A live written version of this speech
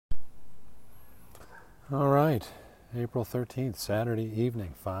All right, April 13th, Saturday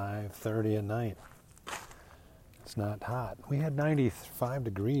evening, 5:30 at night. It's not hot. We had 95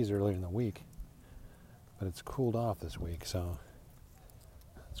 degrees earlier in the week, but it's cooled off this week, so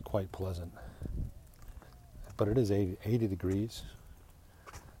it's quite pleasant. But it is 80 degrees,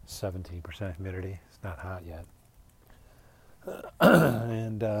 17% humidity. It's not hot yet.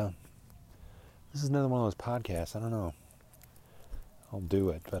 And this is another one of those podcasts. I don't know. I'll do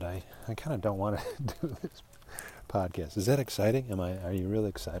it, but I kind of don't want to do this podcast. Is that exciting? Are you really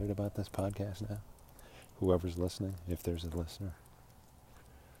excited about this podcast now? Whoever's listening, if there's a listener.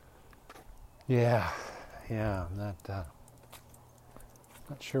 Yeah, I'm not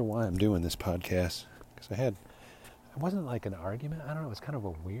sure why I'm doing this podcast. Because it wasn't like an argument. I don't know, it was kind of a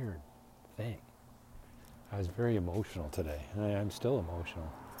weird thing. I was very emotional today, and I'm still emotional.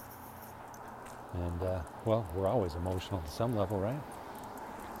 And, well, we're always emotional to some level, right?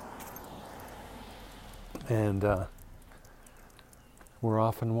 And we're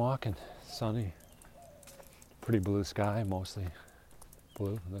off and walking. Sunny. Pretty blue sky, mostly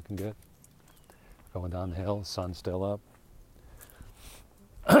blue, looking good. Going down the hill, sun's still up.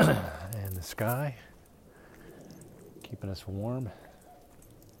 And the sky, keeping us warm.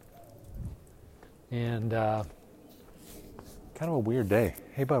 And kind of a weird day.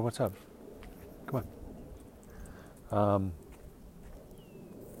 Hey, bud, what's up? Come on.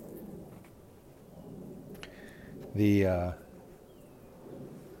 I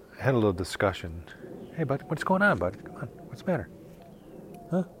had a little discussion. Hey, bud, what's going on, bud? Come on, what's the matter?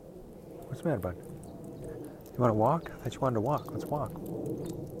 Huh? What's the matter, bud? You want to walk? I thought you wanted to walk. Let's walk.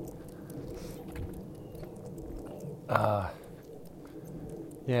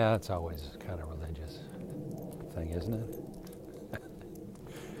 Yeah, it's always kind of religious thing, isn't it?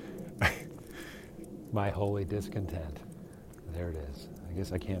 My holy discontent. There it is. I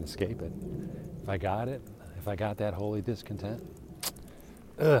guess I can't escape it. If I got that holy discontent,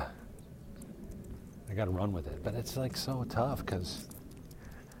 I got to run with it. But it's like so tough because,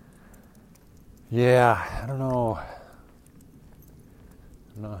 I don't know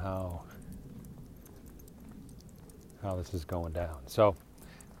how this is going down. So,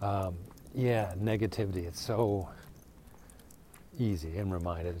 negativity. It's so easy. I'm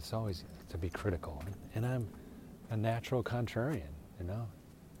reminded it's always to be critical, and I'm a natural contrarian,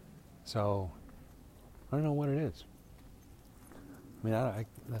 So I don't know what it is. I mean,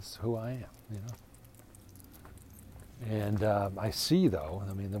 that's who I am, And I see, though.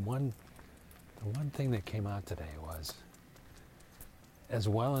 I mean, the one thing that came out today was, as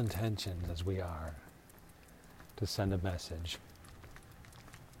well-intentioned as we are to send a message,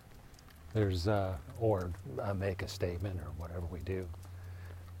 there's or make a statement or whatever we do.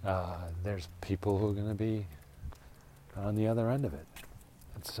 There's people who are going to be on the other end of it.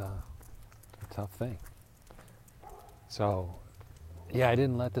 It's a tough thing. So, I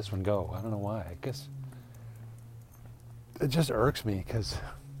didn't let this one go. I don't know why. I guess it just irks me because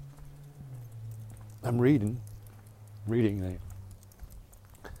I'm reading the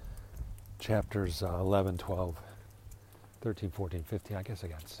chapters 11, 12, 13, 14, 15. I guess I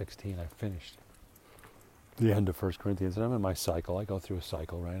got 16. I finished the end of 1 Corinthians. And I'm in my cycle. I go through a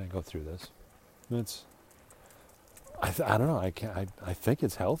cycle, right? I go through this. And I don't know. I think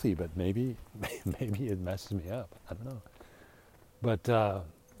it's healthy, but maybe it messes me up. I don't know. But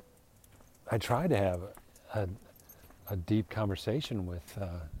I try to have a deep conversation with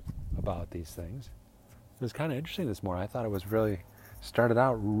about these things. It was kind of interesting this morning. I thought it was started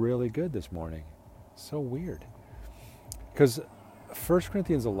out really good this morning. So weird. Because 1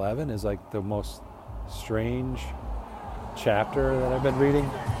 Corinthians 11 is like the most strange chapter that I've been reading.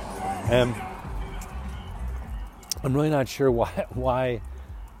 And I'm really not sure why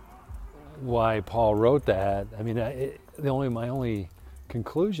Paul wrote that. I mean, my only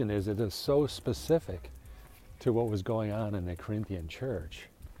conclusion is it is so specific to what was going on in the Corinthian church.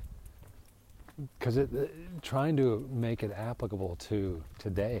 Because trying to make it applicable to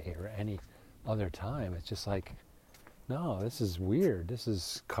today or any other time, it's just like, no, this is weird. This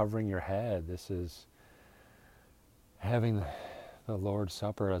is covering your head. This is having the Lord's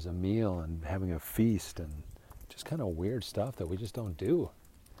Supper as a meal and having a feast and just kind of weird stuff that we just don't do.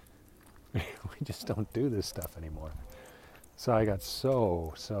 We just don't do this stuff anymore. So I got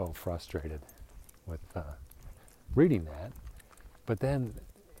so frustrated with reading that. But then,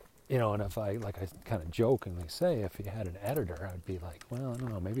 and if I kind of jokingly say, if you had an editor, I'd be like, well, I don't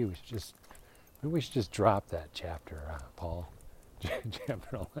know, maybe we should just drop that chapter, Paul.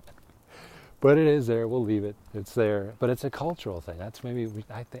 Chapter 11. But it is there. We'll leave it. It's there. But it's a cultural thing. That's maybe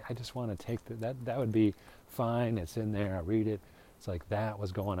I just want to take that would be fine. It's in there. I read it. It's like that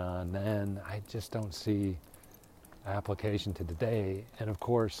was going on then. I just don't see application to today. And of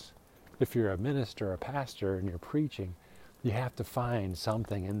course, if you're a minister, a pastor, and you're preaching, you have to find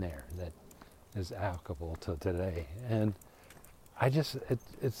something in there that is applicable to today. And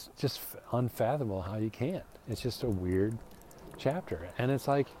it's just unfathomable how you can't. It's just a weird chapter. And it's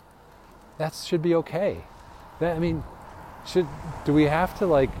like, that should be okay. Do we have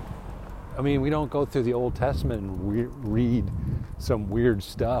to we don't go through the Old Testament and read some weird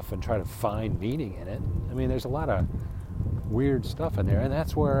stuff and try to find meaning in it. There's a lot of weird stuff in there, and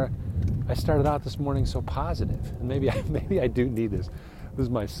that's where I started out this morning so positive. And maybe I do need this. This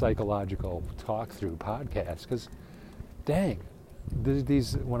is my psychological talk-through podcast, because dang,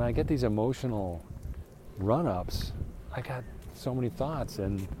 when I get these emotional run-ups, I got so many thoughts,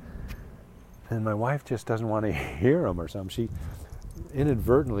 and my wife just doesn't want to hear them or something. She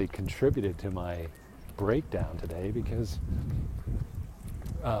inadvertently contributed to my breakdown today, because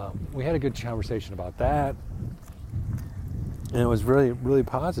we had a good conversation about that, and it was really, really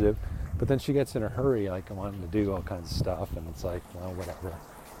positive. But then she gets in a hurry, wanting to do all kinds of stuff, and it's like, well, whatever.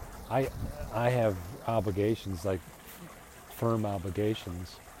 I have obligations, firm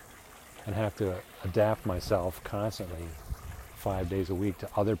obligations, and have to adapt myself constantly 5 days a week to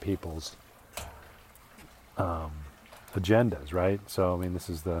other people's agendas, right? So this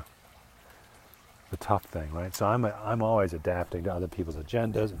is the tough thing, right? So I'm always adapting to other people's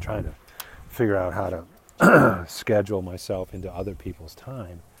agendas and trying to figure out how to schedule myself into other people's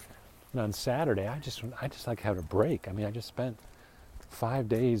time. And on Saturday, I just like to have a break. I just spent 5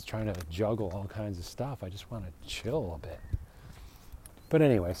 days trying to juggle all kinds of stuff. I just want to chill a bit. But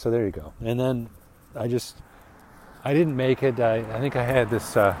anyway, so there you go. And then I didn't make it. I think I had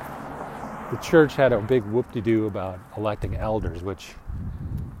this. The church had a big whoop-de-doo about electing elders, which,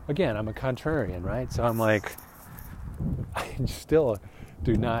 again, I'm a contrarian, right? So I'm like, I still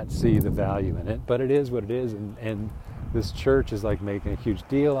do not see the value in it, but it is what it is, and this church is making a huge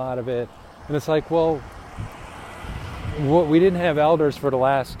deal out of it. And it's like, well, we didn't have elders for the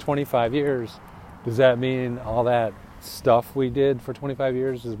last 25 years. Does that mean all that stuff we did for 25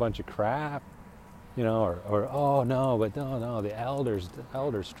 years is a bunch of crap? Or oh no, but no, the elder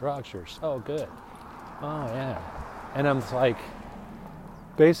structure is so good. Oh yeah. And I'm like,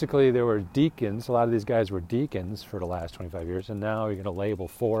 basically there were deacons, a lot of these guys were deacons for the last 25 years, and now you're going to label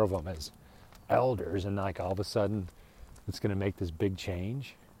 4 of them as elders, and all of a sudden it's going to make this big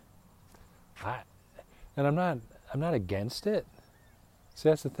change. I'm not against it. See,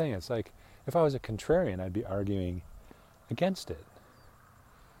 that's the thing. It's like, if I was a contrarian, I'd be arguing against it.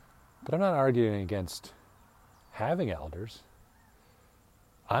 But I'm not arguing against having elders.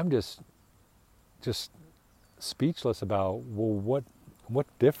 I'm just speechless about, well, what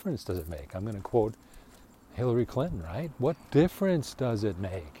difference does it make? I'm going to quote Hillary Clinton, right? What difference does it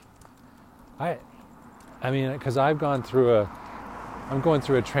make? Because I'm going through a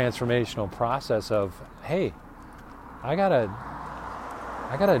transformational process of, hey, I gotta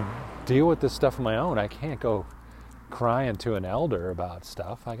deal with this stuff on my own. I can't go crying to an elder about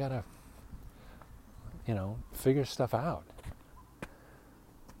stuff. I gotta, figure stuff out.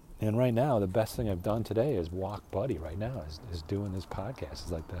 And right now, the best thing I've done today is walk Buddy. Right now is doing this podcast.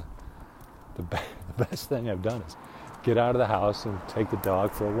 It's like the best thing I've done is get out of the house and take the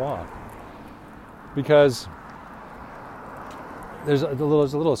dog for a walk. Because there's a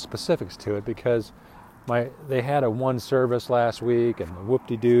little specifics to it, because they had a one service last week and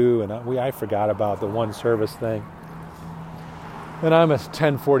whoop-de-doo, and I forgot about the one service thing. And I'm a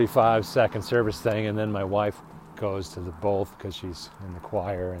 10:45 second service thing, and then my wife goes to the both because she's in the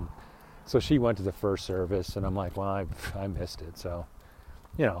choir, and so she went to the first service, and I'm like, well, I missed it. So,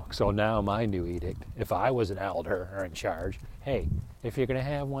 so now my new edict, if I was an elder or in charge, hey, if you're going to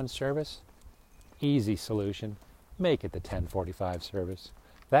have one service, easy solution, make it the 10:45 service.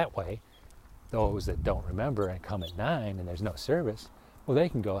 That way, those that don't remember and come at 9 and there's no service, well, they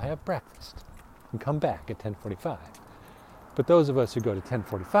can go have breakfast and come back at 10:45. But those of us who go to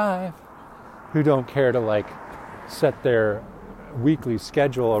 10:45, who don't care to set their weekly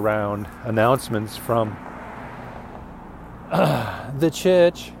schedule around announcements from the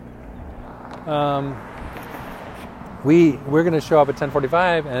church, we're going to show up at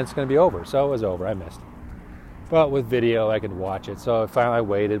 10:45 and it's going to be over. So it was over. I missed it. But with video, I could watch it. So finally I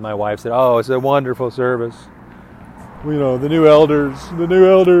waited. My wife said, oh, it's a wonderful service. The new elders.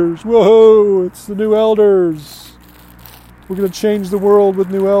 Whoa, it's the new elders. We're going to change the world with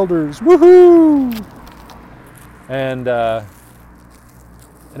new elders. Woohoo! And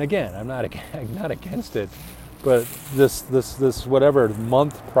again, I'm not against it, but this whatever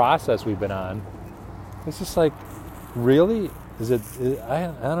month process we've been on, it's just like, really?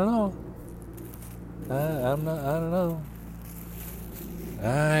 I don't know. I don't know.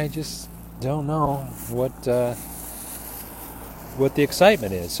 I just don't know what the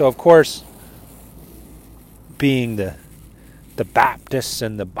excitement is. So of course, being the Baptists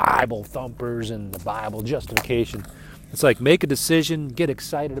and the Bible thumpers and the Bible justification, it's like make a decision, get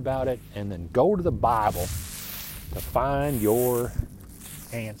excited about it, and then go to the Bible to find your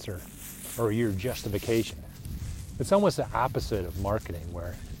answer or your justification. It's almost the opposite of marketing,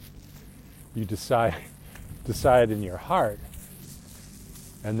 where you decide in your heart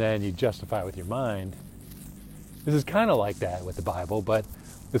and then you justify with your mind. This is kind of like that with the Bible, but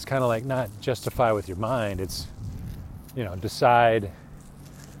it's kind of like not justify with your mind. It's, decide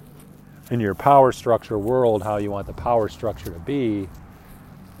in your power structure world how you want the power structure to be,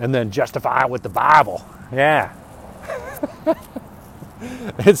 and then justify with the Bible. Yeah.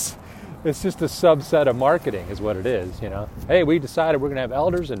 It's just a subset of marketing is what it is, Hey, we decided we're going to have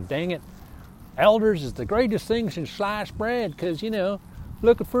elders, and dang it, elders is the greatest thing since sliced bread, because,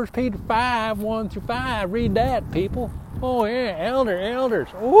 look at 1 Peter 5, 1 through 5. Read that, people. Oh, yeah, elders.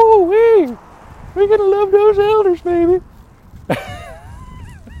 Oh, we're going to love those elders, baby.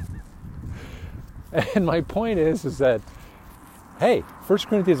 And my point is that, hey, 1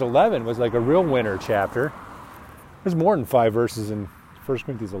 Corinthians 11 was like a real winner chapter. There's more than 5 verses in 1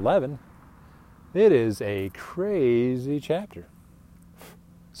 Corinthians 11. It is a crazy chapter.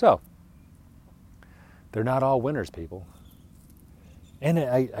 So, they're not all winners, people. And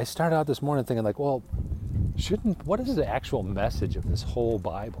I started out this morning thinking, like, well, what is the actual message of this whole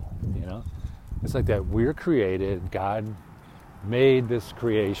Bible, It's like that we're created, God made this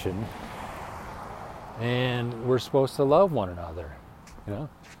creation, and we're supposed to love one another,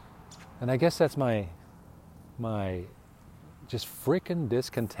 And I guess that's my just freaking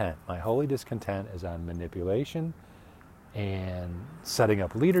discontent. My holy discontent is on manipulation and setting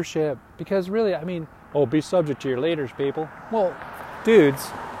up leadership, because really, be subject to your leaders, people. Well,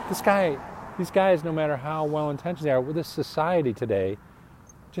 dudes, these guys, no matter how well-intentioned they are, with this society today,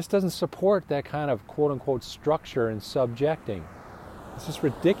 just doesn't support that kind of quote-unquote structure and subjecting. It's just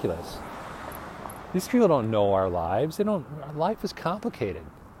ridiculous. These people don't know our lives. Our life is complicated.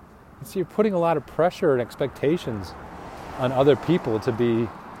 And so you're putting a lot of pressure and expectations on other people to be,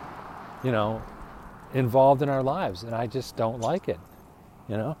 involved in our lives, and I just don't like it,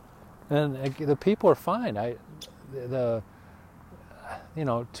 And the people are fine.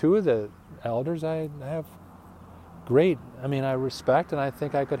 Two of the elders I have great, I respect, and I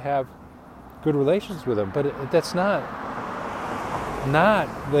think I could have good relations with them. But that's not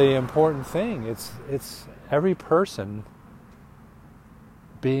the important thing. It's every person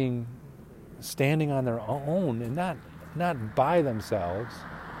standing on their own and not by themselves,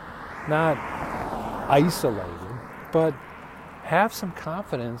 not isolated, but have some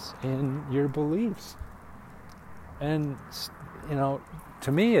confidence in your beliefs. And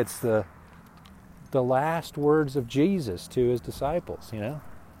to me, it's the last words of Jesus to his disciples,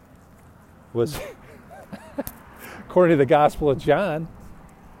 was according to the Gospel of John.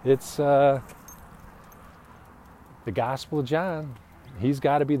 It's the Gospel of John. He's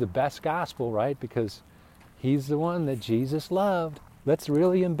got to be the best gospel, right? Because he's the one that Jesus loved. Let's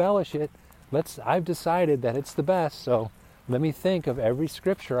really embellish it. I've decided that it's the best, so let me think of every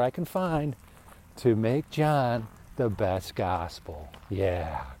scripture I can find to make John the best gospel.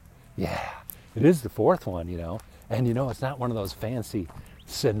 Yeah. It is the fourth one, And it's not one of those fancy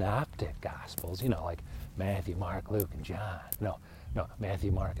synoptic gospels, like Matthew, Mark, Luke, and John. No,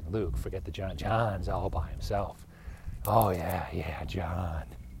 Matthew, Mark, and Luke. Forget the John. John's all by himself. Oh, yeah,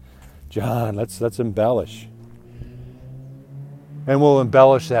 John, let's embellish. And we'll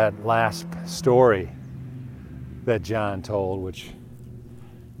embellish that last story that John told, which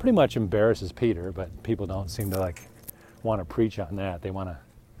pretty much embarrasses Peter, but people don't seem to want to preach on that. They want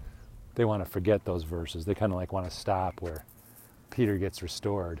to forget those verses. They kind of want to stop where Peter gets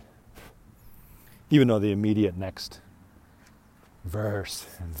restored, even though the immediate next verse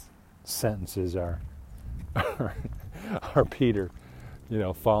and sentences are Peter,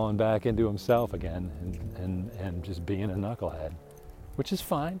 falling back into himself again and just being a knucklehead, which is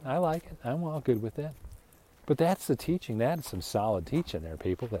fine. I like it. I'm all good with that. But that's the teaching. That is some solid teaching there,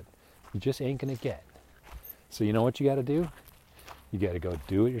 people, that you just ain't going to get. So you know what you got to do? You got to go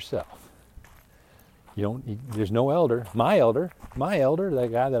do it yourself. There's no elder. My elder,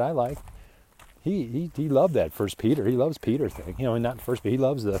 that guy that I like, he loved that First Peter. He loves Peter thing. Not First, but he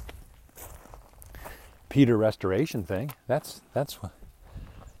loves the Peter restoration thing. That's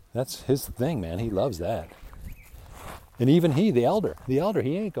his thing, man. He loves that. And even the elder, he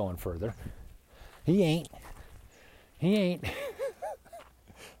ain't going further. He ain't.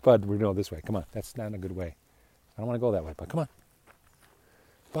 Bud, we're going this way. Come on. That's not a good way. I don't want to go that way, but come on.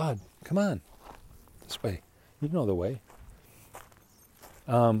 Bud, come on. This way. You know the way.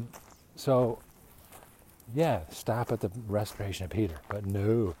 So, yeah, stop at the restoration of Peter. But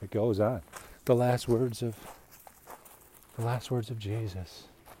no, it goes on. The last words of Jesus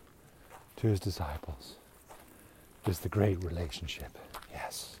to his disciples is the great relationship.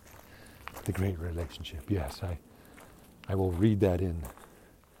 Yes, the great relationship. Yes, I will read that in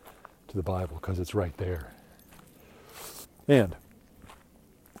to the Bible because it's right there. And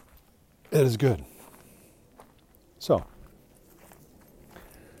it is good. So,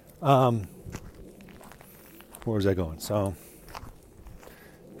 where was I going? So,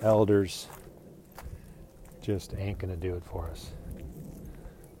 elders just ain't going to do it for us.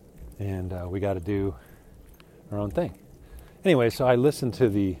 And we got to do our own thing. Anyway, so I listened to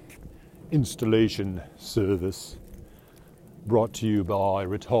the installation service brought to you by a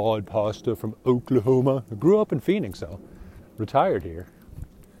retired pastor from Oklahoma. I grew up in Phoenix, though. Retired here.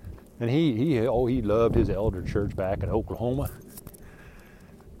 And he loved his elder church back in Oklahoma.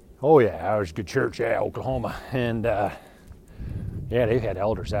 Oh yeah, that was a good church, yeah, Oklahoma. And yeah, they've had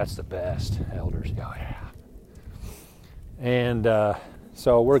elders. That's the best elders. Oh yeah. And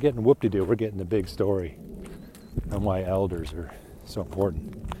so we're getting whoop-de-doo. We're getting the big story on why elders are so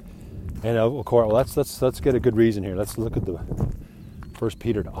important. And of course, well, let's get a good reason here. Let's look at the 1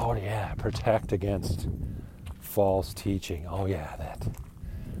 Peter. Oh yeah, protect against false teaching. Oh yeah,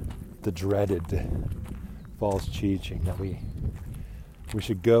 the dreaded false teaching that we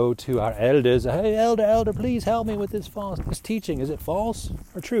should go to our elders. Hey, elder, please help me with this teaching. Is it false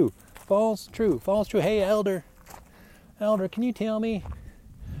or true? False, true. False, true. Hey, elder, can you tell me,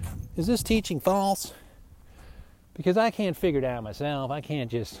 is this teaching false? Because I can't figure it out myself. I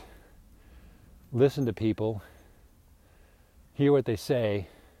can't just listen to people, hear what they say,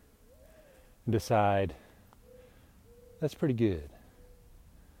 and decide, that's pretty good.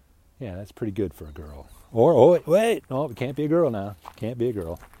 Yeah, that's pretty good for a girl. Or, oh, wait, no, it can't be a girl now. Can't be a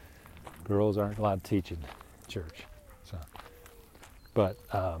girl. Girls aren't allowed to teach in church. So, but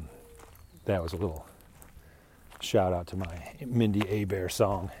that was a little shout out to my Mindy Abair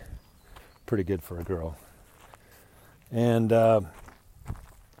song. Pretty good for a girl. And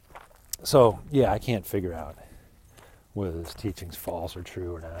so, yeah, I can't figure out whether this teaching's false or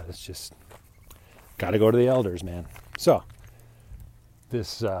true or not. It's just, got to go to the elders, man. So,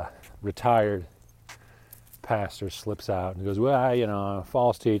 this retired pastor slips out and goes, well,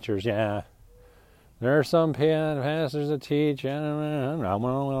 false teachers, yeah. There are some pastors that teach, I don't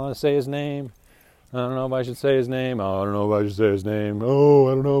want to say his name. I don't know if I should say his name. Oh, I don't know if I should say his name. Oh,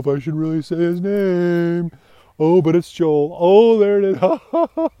 I don't know if I should really say his name. Oh, but it's Joel. Oh, there it is.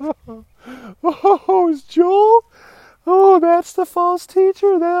 Oh, it's Joel. Oh, that's the false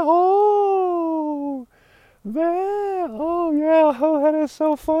teacher. Yeah. Oh, yeah. Oh, that is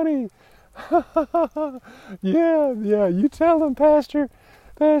so funny. yeah. You tell him, Pastor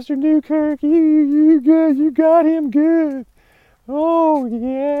Newkirk. You good. You got him good. Oh,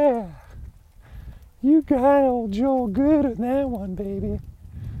 yeah. You got old Joel good on that one, baby.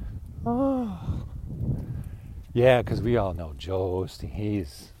 Oh. Yeah, because we all know Joe Osteen.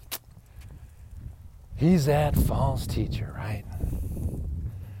 He's that false teacher, right?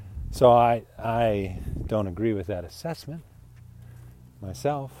 So I don't agree with that assessment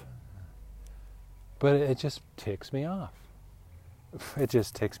myself, but it just ticks me off. It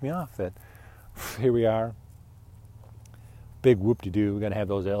just ticks me off that here we are, big whoop-de-doo, we're going to have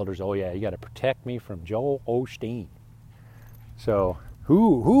those elders. Oh yeah, you got to protect me from Joel Osteen. So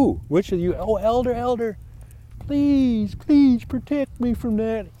who? Which of you? Oh, elder. Please protect me from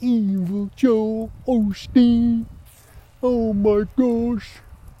that evil Joel Osteen. Oh my gosh.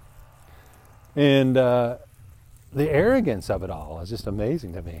 And the arrogance of it all is just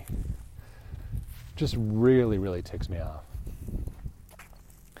amazing to me. Just really, really ticks me off.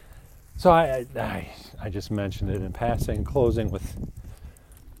 So I just mentioned it in passing, closing with,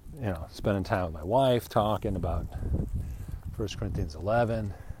 spending time with my wife, talking about 1 Corinthians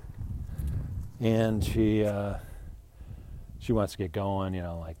 11. And she wants to get going,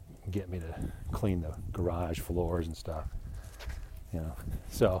 like get me to clean the garage floors and stuff,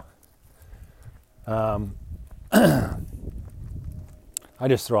 So I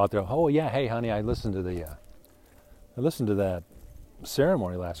just throw out there, oh yeah, hey honey, I listened to that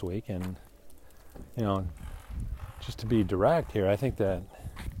ceremony last week, and just to be direct here, I think that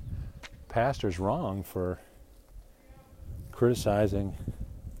pastor's wrong for criticizing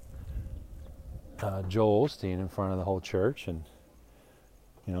Joel Osteen in front of the whole church and,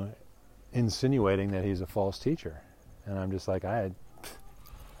 insinuating that he's a false teacher. And I'm just like,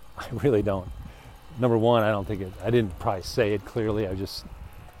 really don't. Number one, I didn't probably say it clearly. I just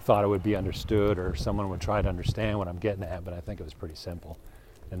thought it would be understood or someone would try to understand what I'm getting at, but I think it was pretty simple.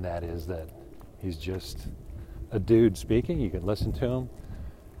 And that is that he's just a dude speaking. You can listen to him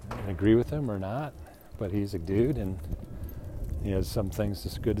and agree with him or not, but he's a dude and he has some things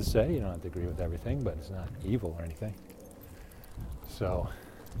that's good to say. You don't have to agree with everything, but it's not evil or anything. So,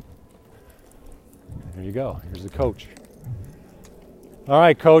 here you go. Here's the coach. All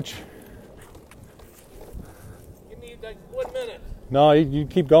right, coach. Give me like 1 minute. No, you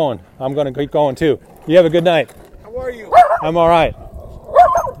keep going. I'm going to keep going too. You have a good night. How are you? I'm all right.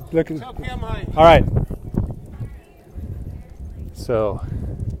 Look. Tell Cam hi. All right. So,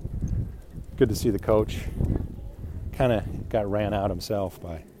 good to see the coach. Kind of got ran out himself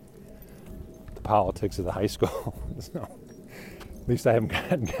by the politics of the high school. So, at least I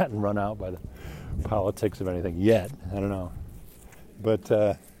haven't gotten run out by the politics of anything yet. I don't know. But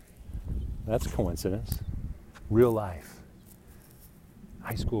that's a coincidence. Real life.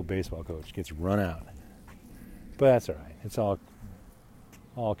 High school baseball coach gets run out. But that's all right. It's all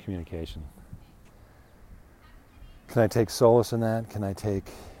communication. Can I take solace in that? Can I take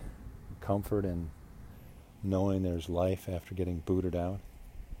comfort in knowing there's life after getting booted out?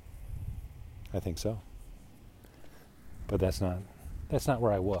 I think so. But that's not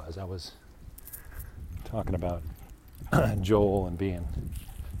where I was. I was talking about Joel and being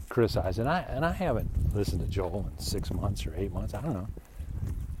criticized, and I haven't listened to Joel in 6 months or 8 months. I don't know.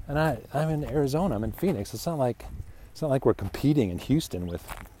 And I'm in Arizona. I'm in Phoenix. It's not like we're competing in Houston with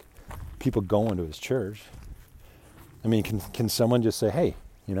people going to his church. I mean, can someone just say, hey,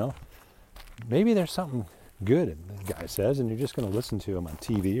 maybe there's something good, the guy says, and you're just going to listen to him on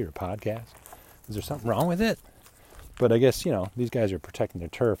TV or podcast? Is there something wrong with it? But I guess, these guys are protecting their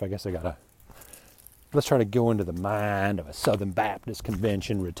turf. I guess let's try to go into the mind of a Southern Baptist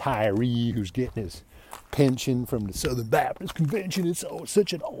Convention retiree who's getting his pension from the Southern Baptist Convention. It's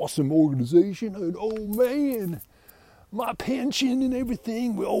such an awesome organization. And oh man, my pension and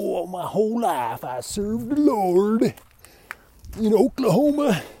everything. My whole life I served the Lord in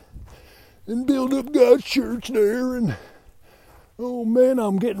Oklahoma and built up God's church there. And oh man,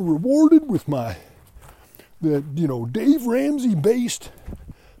 I'm getting rewarded with Dave Ramsey based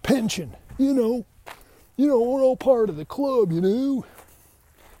pension. We're all part of the club,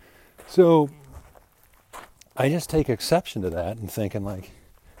 So I just take exception to that and thinking like,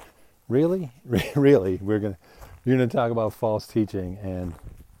 really? Really? You're gonna talk about false teaching and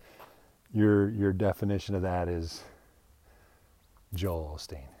your definition of that is Joel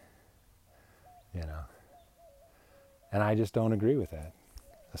Osteen. And I just don't agree with that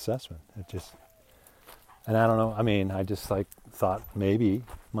assessment. And I don't know, I just thought maybe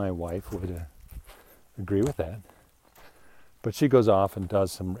my wife would agree with that. But she goes off and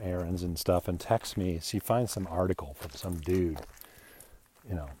does some errands and stuff and texts me. She finds some article from some dude,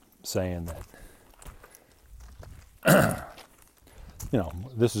 saying that,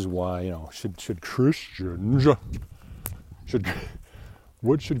 this is why, should Christians,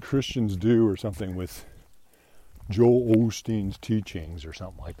 what should Christians do or something with Joel Osteen's teachings or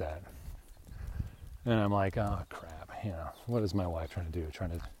something like that. And I'm like, oh crap, what is my wife trying to do?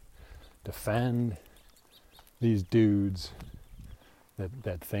 Trying to defend these dudes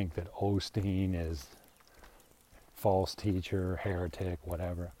that think that Osteen is false teacher, heretic,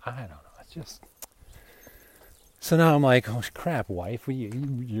 whatever. I don't know. It's just... So now I'm like, oh crap, wife,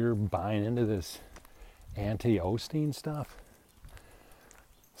 you're buying into this anti-Osteen stuff?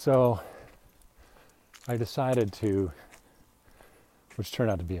 So I decided to, which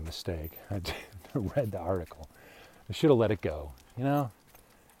turned out to be a mistake. I read the article. I should have let it go.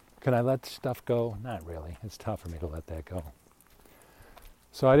 Can I let stuff go? Not really. It's tough for me to let that go.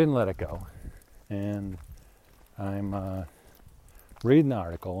 So I didn't let it go. And I'm reading the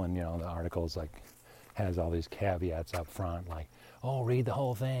article, and the article's has all these caveats up front, like, oh, read the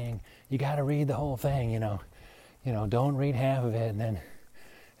whole thing. You got to read the whole thing, don't read half of it and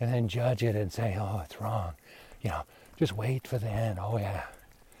then judge it and say, oh, it's wrong. Just wait for the end. Oh yeah.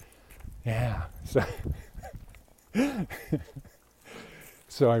 Yeah.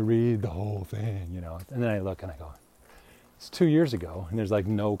 So I read the whole thing, and then I look and I go, it's 2 years ago, and there's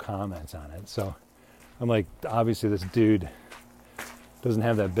no comments on it. So I'm like, obviously this dude doesn't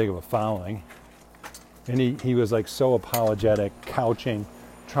have that big of a following. And he was so apologetic, couching,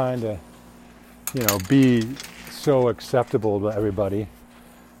 trying to, be so acceptable to everybody.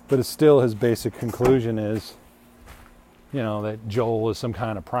 But it's still his basic conclusion is, that Joel is some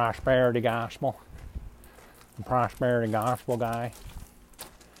kind of prosperity gospel guy.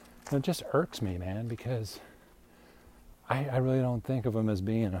 And it just irks me, man, because I really don't think of him as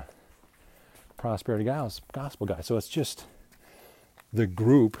being prosperity gospel guy. So it's just the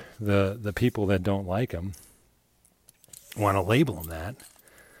group, the people that don't like him, want to label him that,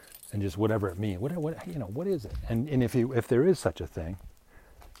 and just whatever it means. What is it? And if there is such a thing,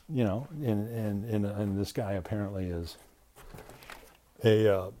 and this guy apparently is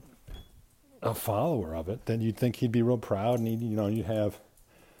a follower of it, then you'd think he'd be real proud, and you'd have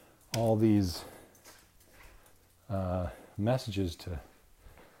all these messages to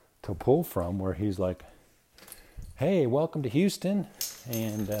pull from, where he's like, hey, welcome to Houston,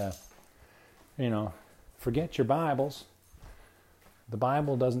 and forget your Bibles. The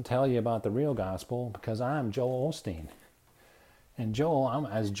Bible doesn't tell you about the real gospel, because I'm Joel Osteen. And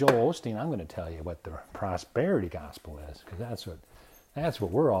as Joel Osteen, I'm going to tell you what the prosperity gospel is, because that's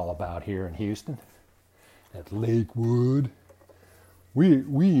what we're all about here in Houston, at Lakewood.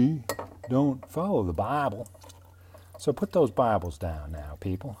 We don't follow the Bible. So put those Bibles down now,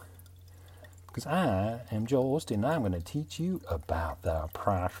 people. Because I am Joel Osteen, and I'm going to teach you about the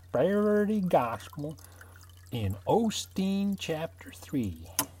prosperity gospel in Osteen chapter 3.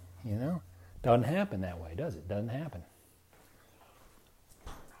 Doesn't happen that way, does it? Doesn't happen.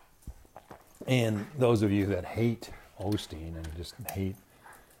 And those of you that hate Osteen and just hate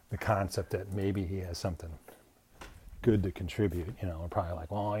the concept that maybe he has something good to contribute, are probably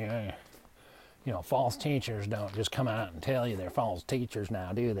like, well, yeah, false teachers don't just come out and tell you they're false teachers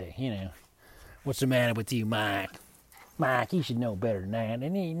now, do they? What's the matter with you, Mike? Mike, you should know better than that.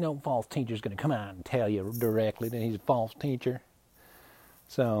 And ain't no false teacher's going to come out and tell you directly that he's a false teacher.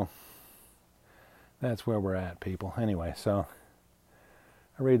 So that's where we're at, people. Anyway, so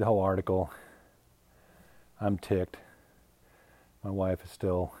I read the whole article. I'm ticked. My wife is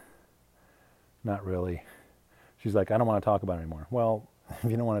still not really. She's like, I don't want to talk about it anymore. Well,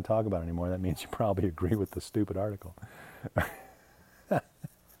 if you don't want to talk about it anymore, that means you probably agree with the stupid article.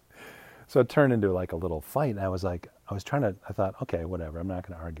 So it turned into like a little fight. And I thought, okay, whatever. I'm not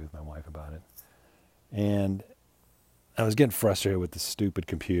going to argue with my wife about it. And I was getting frustrated with the stupid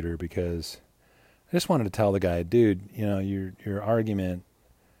computer, because I just wanted to tell the guy, dude, your argument,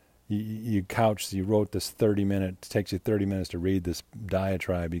 you wrote this 30-minute, it takes you 30 minutes to read this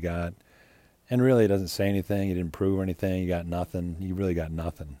diatribe you got, and really it doesn't say anything, you didn't prove anything, you got nothing, you really got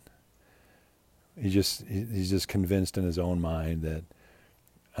nothing. He's just convinced in his own mind that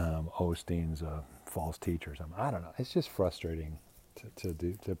Osteen's a false teacher or something. I don't know. It's just frustrating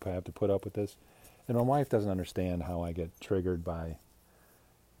to have to put up with this. And my wife doesn't understand how I get triggered by,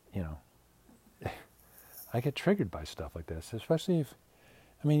 I get triggered by stuff like this, especially if,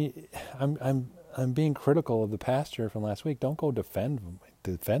 I'm being critical of the pastor from last week. Don't go defend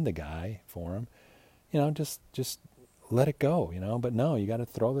the guy for him. Just let it go, But no, you got to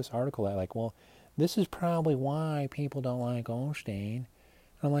throw this article out like, well, this is probably why people don't like Osteen. And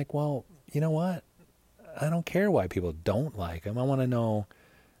I'm like, well, you know what? I don't care why people don't like him. I want to know,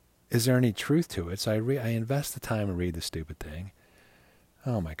 is there any truth to it? So I invest the time and read the stupid thing.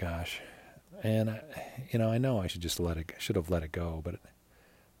 Oh my gosh. And I know I should have let it go, but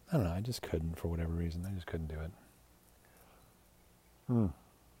I don't know, I just couldn't for whatever reason. I just couldn't do it.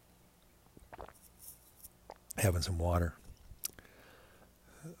 Having some water.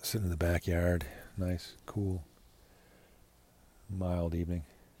 Sitting in the backyard. Nice, cool, mild evening.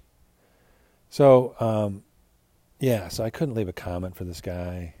 So, so I couldn't leave a comment for this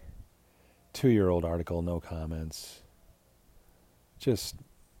guy. 2-year-old article, no comments. Just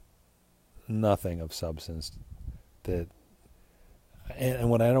nothing of substance. And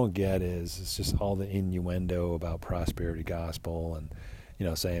what I don't get is it's just all the innuendo about prosperity gospel and,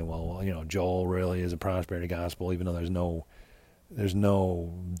 saying, well, Joel really is a prosperity gospel, even though there's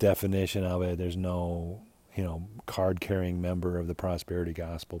no definition of it. There's no, card-carrying member of the prosperity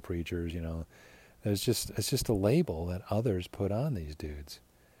gospel preachers, It's just a label that others put on these dudes.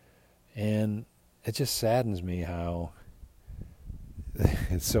 And it just saddens me how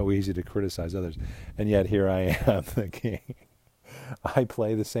it's so easy to criticize others. And yet here I am, the king. I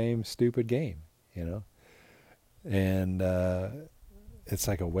play the same stupid game, And it's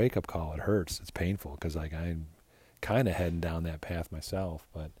like a wake-up call. It hurts. It's painful, because I'm kind of heading down that path myself,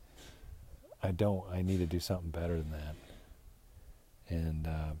 but I need to do something better than that. And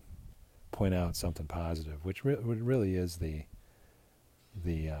point out something positive, which really is the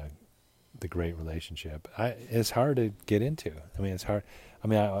great relationship. It's hard to get into. It's hard.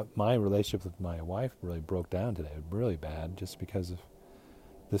 My relationship with my wife really broke down today, really bad, just because of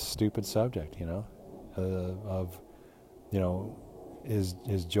this stupid subject,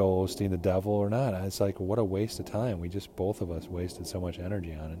 is Joel Osteen the devil or not? It's like, what a waste of time. Both of us wasted so much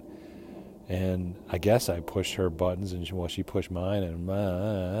energy on it. And I guess I pushed her buttons, and she pushed mine, and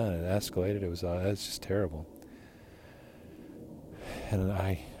it escalated. It's just terrible.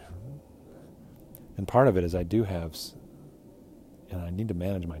 And part of it is I do have, and I need to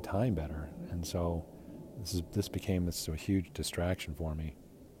manage my time better. And so this became a huge distraction for me.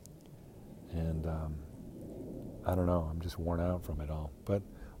 And I don't know, I'm just worn out from it all. But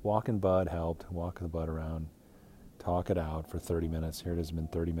walking Bud helped. Walking the Bud around, talk it out for 30 minutes. Here it has been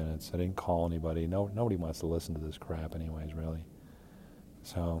 30 minutes. I didn't call anybody. Nobody wants to listen to this crap anyways, really.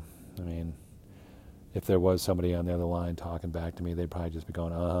 So, I mean, if there was somebody on the other line talking back to me, they'd probably just be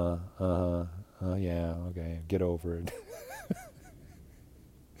going, yeah, okay, get over it.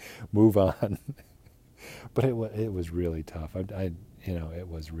 Move on. But it was really tough. It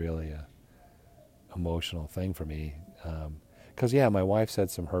was really a emotional thing for me. Because my wife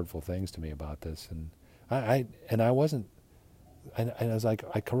said some hurtful things to me about this, and I wasn't, and I was like,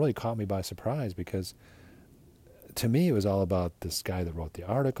 it really caught me by surprise, because to me it was all about this guy that wrote the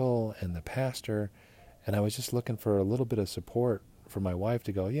article and the pastor, and I was just looking for a little bit of support for my wife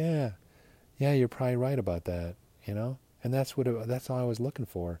to go, yeah, you're probably right about that, and that's all I was looking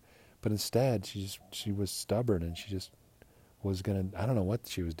for. But instead, she was stubborn, and she just was gonna, I don't know what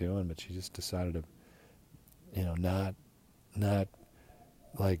she was doing, but she just decided to, not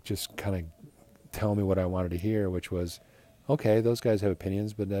like just kind of tell me what I wanted to hear, which was, okay, those guys have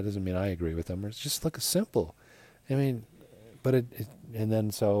opinions, but that doesn't mean I agree with them. Or it's just like simple. I mean, but and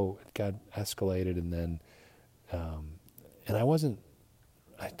then so it got escalated, and then, and I wasn't,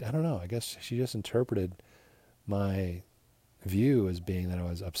 I don't know, I guess she just interpreted my view as being that I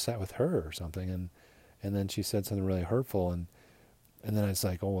was upset with her or something, and then she said something really hurtful, and then it's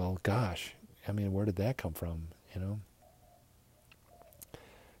like, oh well, gosh, I mean, where did that come from,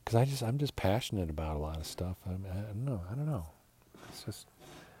 Because I'm just passionate about a lot of stuff. I don't know. It's just,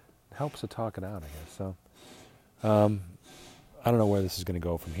 it helps to talk it out, I guess. So, I don't know where this is going to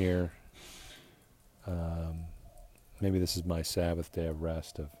go from here. Maybe this is my Sabbath day of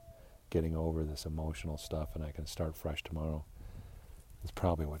rest, of getting over this emotional stuff, and I can start fresh tomorrow. It's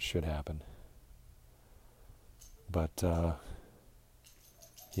probably what should happen. But, a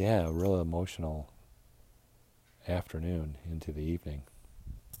real emotional afternoon into the evening.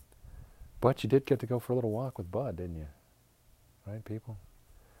 But you did get to go for a little walk with Bud, didn't you? Right, people?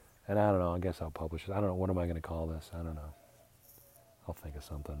 And I don't know, I guess I'll publish it. I don't know, what am I going to call this? I don't know. I'll think of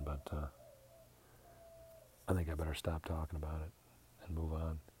something, but I think I better stop talking about it and move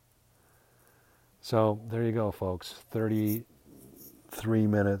on. So, there you go, folks. 33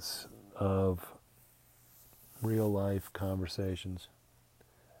 minutes of real-life conversations.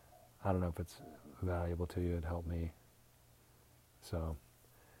 I don't know if it's valuable to you. It helped me. So,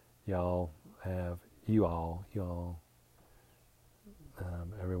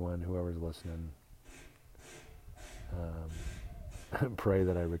 everyone, whoever's listening, pray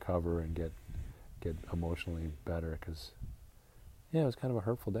that I recover and get emotionally better, because, it was kind of a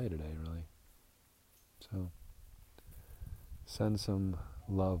hurtful day today, really. So, send some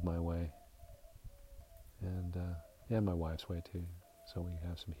love my way, and my wife's way too, so we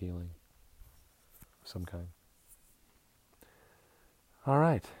have some healing of some kind. All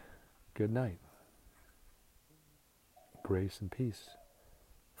right. Good night. Grace and peace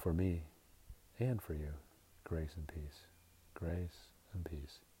for me and for you. Grace and peace. Grace and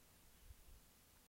peace.